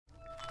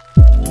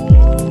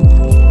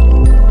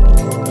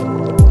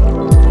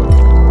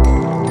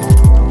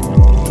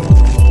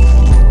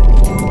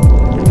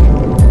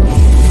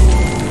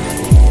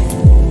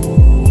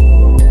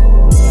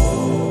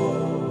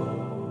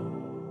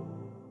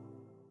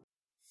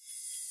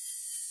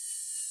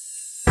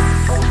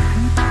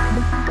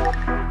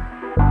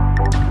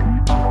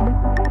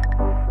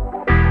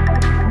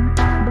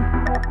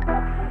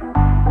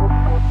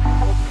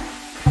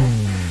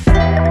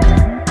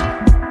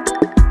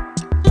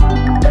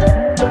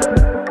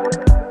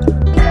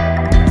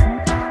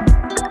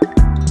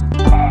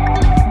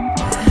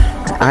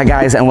Hi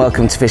guys, and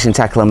welcome to Fishing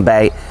Tackle and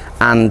Bait,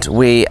 and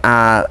we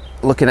are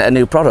looking at a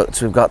new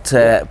product. We've got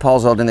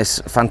Paul's holding this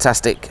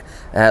fantastic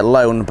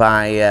loan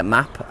by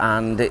MAP,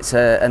 and it's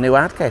a new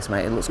hard case,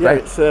 mate. It looks great.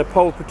 Yeah, it's a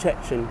pole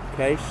protection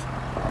case,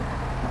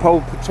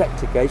 pole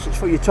protector case. It's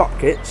for your top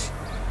kits.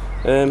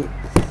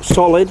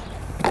 Solid,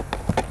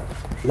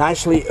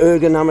 nicely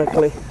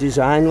ergonomically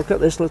designed. Look at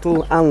this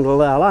little handle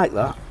there, I like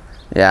that.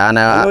 Yeah, I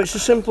know. I know it's a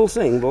simple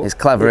thing, but it's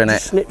clever, it isn't it?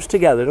 Snips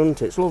together, doesn't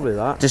it? It's lovely,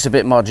 that. Just a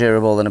bit more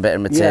durable than a bit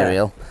of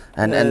material,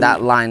 yeah. and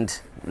that lined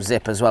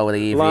zip as well with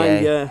the EVA.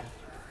 Lined,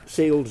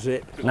 sealed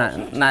zip.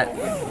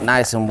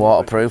 Nice and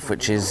waterproof,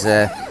 which is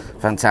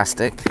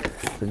fantastic.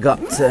 We've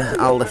got.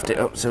 I'll lift it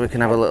up so we can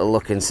have a little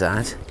look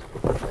inside.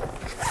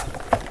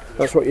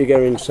 That's what you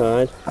get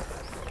inside.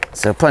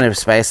 So plenty of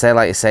space there,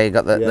 like you say. You've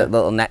got the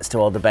little nets to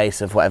hold the base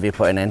of whatever you're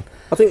putting in.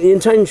 I think the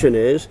intention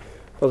is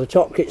for the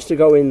top kits to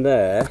go in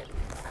there.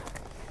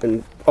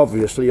 And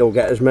obviously you'll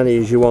get as many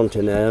as you want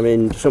in there. I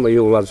mean, some of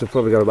you lads have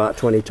probably got about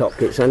 20 top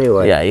kits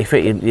anyway. Yeah, you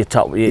fit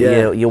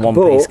your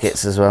one-piece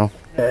kits as well.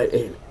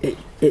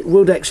 It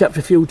would accept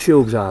a few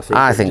tubes, I think.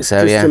 I think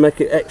so, just to make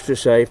it extra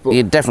safe. But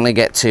you'd definitely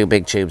get 2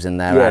 big tubes in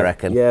there, I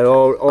reckon. Yeah,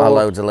 or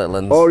loads of little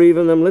ones. Or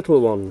even them little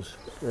ones.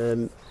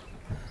 And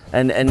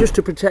just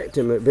to protect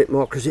them a bit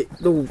more, because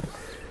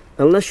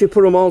unless you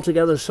put them all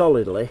together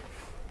solidly,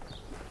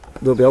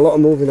 there'll be a lot of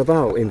moving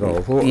about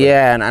involved, won't there?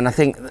 Yeah, and I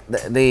think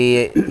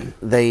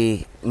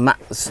the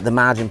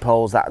margin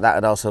poles that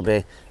would also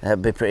be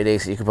pretty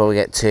decent. You could probably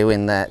get 2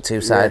 in there,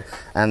 2 side,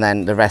 and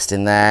then the rest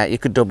in there. You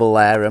could double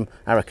layer them.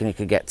 I reckon you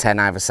could get 10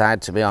 either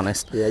side, to be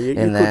honest. Yeah,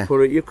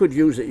 you could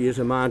use it as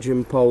a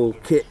margin pole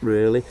kit,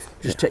 really.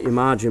 Just take your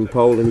margin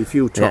pole and your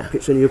few top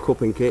kits and your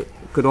cupping kit.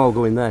 Could all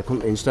go in there,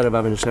 couldn't they, instead of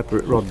having a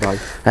separate rod bag.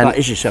 And that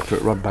is your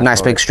separate rod bag.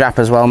 Nice big strap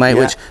as well, mate,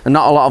 which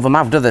not a lot of them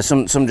have, do they?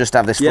 Some just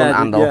have this front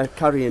handle. Yeah,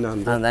 carrying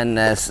handle. And then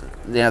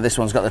this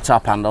one's got the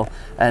top handle.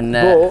 And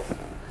but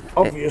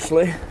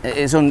obviously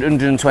it's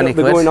 120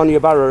 quid. Going on your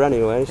barrow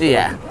anyway. So.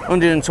 Yeah,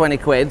 120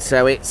 quid.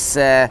 So it's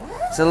a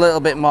little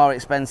bit more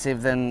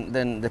expensive than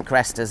the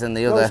Crestas and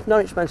the other. It's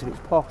not expensive. It's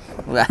posh.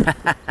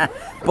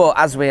 But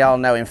as we all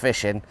know in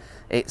fishing,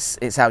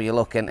 it's how you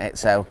look, isn't it?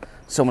 So.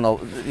 Someone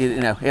will,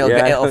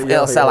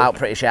 it'll sell out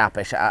pretty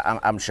sharpish.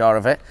 I'm sure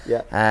of it.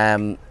 Yeah.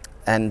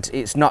 And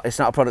it's not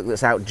a product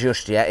that's out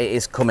just yet. It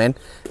is coming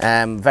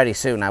very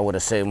soon, I would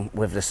assume,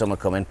 with the summer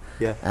coming.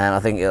 Yeah.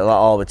 I think it'll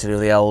all be to do with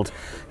the old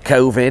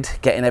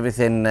COVID, getting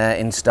everything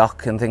in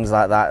stock and things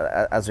like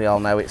that. As we all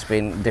know, it's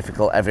been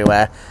difficult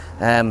everywhere.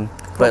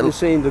 But you've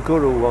seen the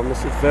Guru one.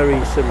 This is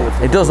very similar.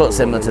 It does look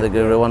similar to the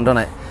Guru one,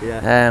 doesn't it?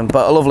 Yeah.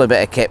 But a lovely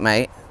bit of kit,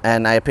 mate.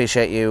 And I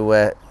appreciate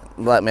you.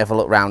 Let me have a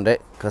look round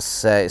it,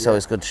 because it's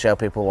always good to show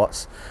people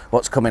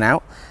what's coming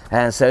out.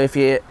 And so if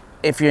you're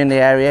in the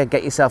area,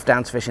 get yourself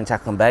down to Fishing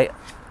Tackle and Bait.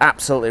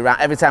 Absolutely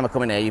every time I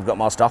come in here, you've got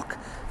more stock.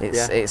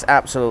 It's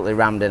absolutely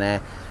rammed in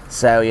here.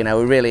 So we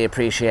really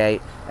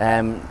appreciate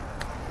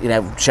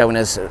showing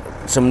us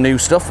some new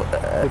stuff.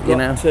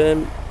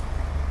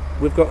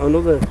 We've got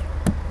another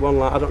one.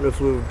 Like, I don't know if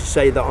we would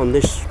say that on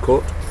this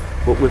cut,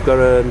 but we've got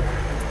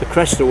the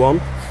Cresta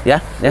one. Yeah.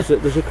 There's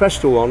a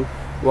Cresta one.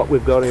 What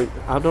we've got in,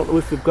 I don't know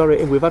if we've got it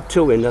in. We've had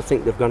 2 in. I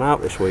think they've gone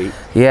out this week.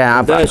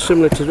 Yeah, they're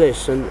similar to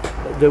this, and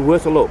they're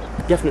worth a look.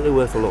 Definitely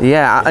worth a look.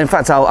 Yeah, in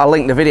fact, I'll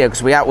link the video,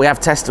 because we have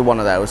tested one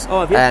of those.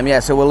 Oh, have you? Yeah,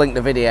 so we'll link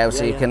the video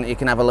so you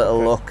can have a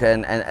little look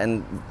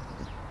and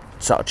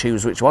sort of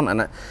choose which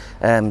one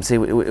and see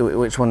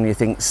which one you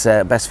think's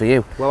best for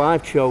you. Well, I'll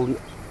tell you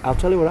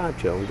what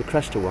I've chosen, the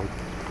Cresta one,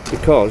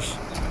 because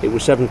it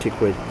was 70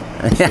 quid.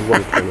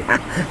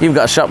 You've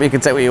got a shop, you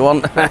can take what you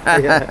want.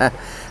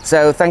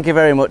 So thank you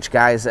very much,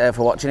 guys,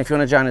 for watching. If you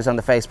want to join us on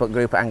the Facebook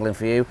group at Angling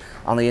For You,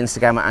 on the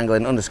Instagram at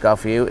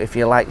Angling_for You, if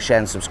you like, share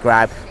and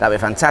subscribe, that'd be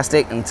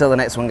fantastic. Until the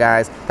next one,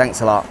 guys, thanks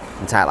a lot,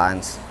 and tight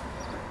lines.